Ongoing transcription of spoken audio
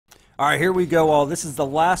Alright, here we go. This is the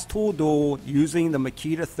last tool duel using the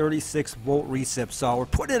Makita 36V Recip saw. We're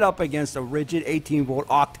putting it up against a Ridgid 18V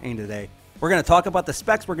OCTANE today. We're going to talk about the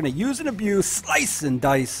specs we're going to use and abuse, slice and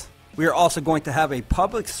dice. We are also going to have a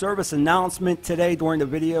public service announcement today during the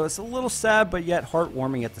video. It's a little sad but yet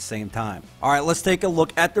heartwarming at the same time. Alright, let's take a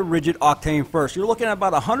look at the Ridgid OCTANE first. You're looking at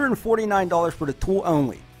about $149 for the tool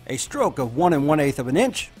only. A stroke of 1 1/8 of an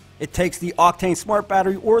inch. It takes the OCTANE Smart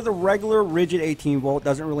Battery or the regular Ridgid 18V,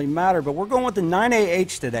 doesn't really matter, but we're going with the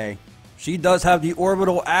 9AH today. She does have the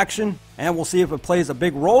orbital action, and we'll see if it plays a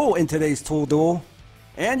big role in today's tool duel.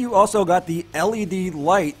 And you also got the LED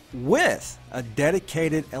light with a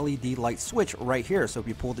dedicated LED light switch right here. So if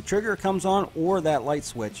you pull the trigger, it comes on, or that light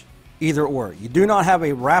switch, either or. You do not have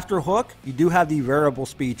a rafter hook, you do have the variable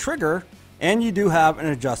speed trigger, and you do have an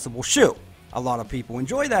adjustable shoe. A lot of people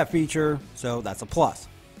enjoy that feature, so that's a plus.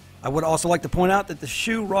 I would also like to point out that the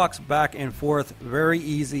shoe rocks back and forth very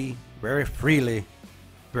easy, very freely,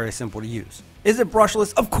 very simple to use. Is it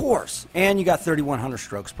brushless? Of course! And you got 3,100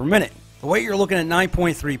 strokes per minute. The weight, you're looking at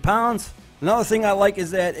 9.3 pounds. Another thing I like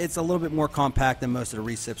is that it's a little bit more compact than most of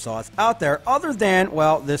the Recip saws out there, other than,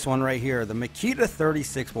 well, this one right here, the Makita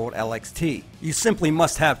 36V LXT. You simply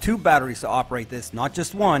must have two batteries to operate this, not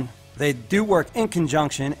just one. They do work in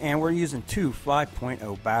conjunction, and we're using two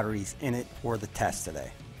 5.0 batteries in it for the test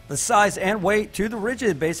today. The size and weight to the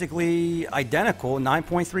Ridgid basically identical,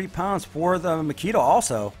 9.3 pounds for the Makita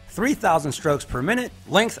also. 3,000 strokes per minute,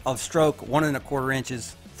 length of stroke 1 1/4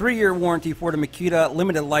 inches, 3-year warranty for the Makita,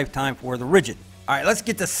 limited lifetime for the Ridgid. Alright, let's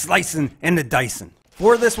get to slicing and the dicing.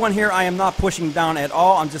 For this one here, I am not pushing down at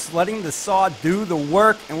all, I'm just letting the saw do the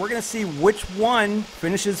work, and we're going to see which one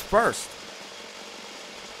finishes first.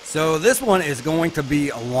 So this one is going to be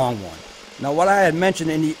a long one. Now, what I had mentioned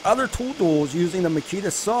in the other tool duels using the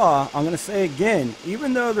Makita saw, I'm going to say again,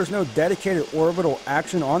 even though there's no dedicated orbital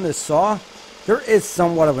action on this saw, there is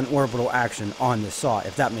somewhat of an orbital action on this saw,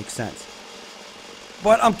 if that makes sense.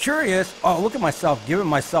 But I'm curious, oh, look at myself giving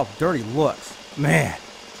myself dirty looks. Man,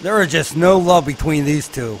 there is just no love between these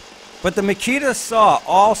two. But the Makita saw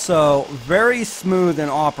also very smooth in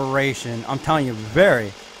operation. I'm telling you,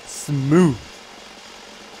 very smooth.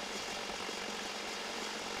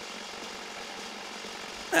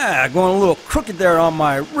 Going a little crooked there on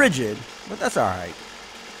my Ridgid, but that's alright.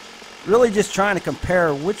 Really just trying to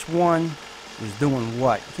compare which one is doing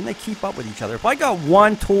what. Can they keep up with each other? If I got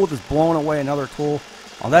one tool that's blowing away another tool,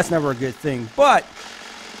 well, that's never a good thing. But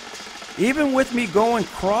even with me going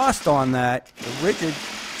crossed on that, the Ridgid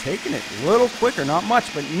taking it a little quicker, not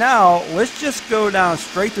much. But now, let's just go down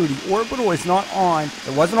straight through. The orbital is not on.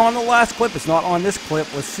 It wasn't on the last clip. It's not on this clip.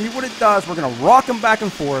 Let's see what it does. We're going to rock them back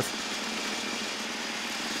and forth.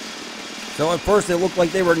 So at first it looked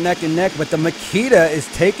like they were neck and neck, but the Makita is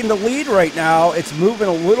taking the lead right now. It's moving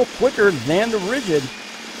a little quicker than the Ridgid.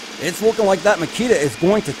 It's looking like that Makita is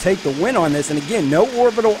going to take the win on this. And again, no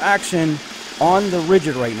orbital action on the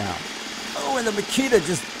Ridgid right now. Oh, and the Makita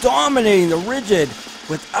just dominating the Ridgid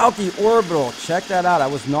without the orbital. Check that out. I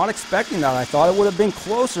was not expecting that. I thought it would have been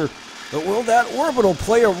closer. But will that orbital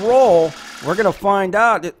play a role? We're going to find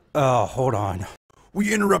out. Oh, hold on.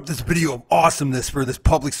 We interrupt this video of awesomeness for this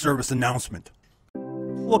public service announcement.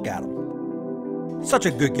 Look at him. Such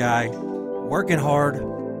a good guy. Working hard.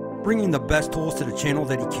 Bringing the best tools to the channel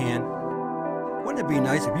that he can. Wouldn't it be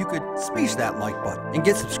nice if you could smash that like button and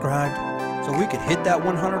get subscribed so we could hit that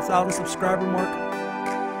 100,000 subscriber mark?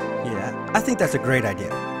 Yeah, I think that's a great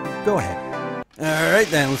idea. Go ahead. Alright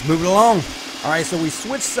then, let's move it along. Alright, so we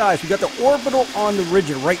switched sides. We got the orbital on the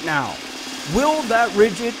Ridgid right now. Will that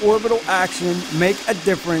Ridgid orbital action make a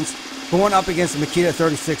difference going up against the Makita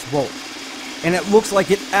 36V? And it looks like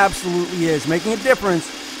it absolutely is making a difference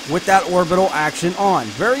with that orbital action on.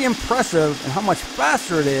 Very impressive and how much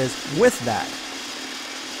faster it is with that.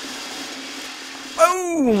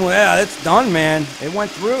 Boom! Yeah, it's done, man. It went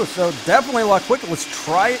through, so definitely a lot quicker. Let's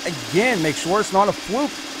try it again. Make sure it's not a fluke.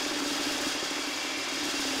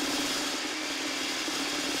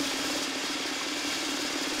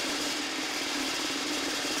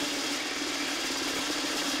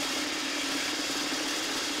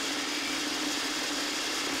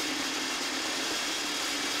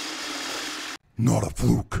 Not a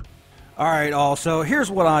fluke. Alright, also, here's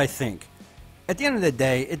what I think. At the end of the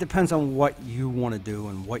day, it depends on what you want to do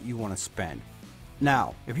and what you want to spend.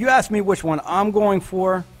 Now, if you ask me which one I'm going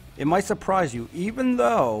for, it might surprise you. Even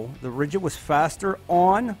though the Ridgid was faster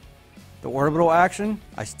on the orbital action,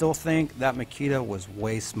 I still think that Makita was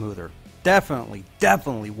way smoother.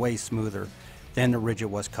 Definitely way smoother than the Ridgid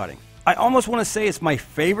was cutting. I almost want to say it's my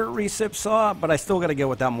favorite Recip saw, but I still got to go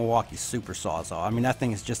with that Milwaukee Super Sawzall. I mean, that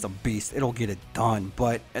thing is just a beast. It'll get it done.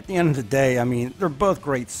 But at the end of the day, I mean, they're both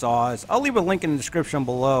great saws. I'll leave a link in the description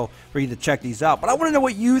below for you to check these out. But I want to know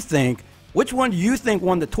what you think. Which one do you think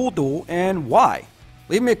won the tool duel and why?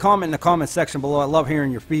 Leave me a comment in the comment section below. I love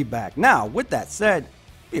hearing your feedback. Now, with that said,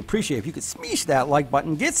 we appreciate if you could smash that like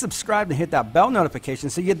button, get subscribed, and hit that bell notification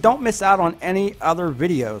so you don't miss out on any other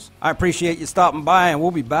videos. I appreciate you stopping by, and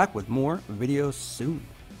we'll be back with more videos soon.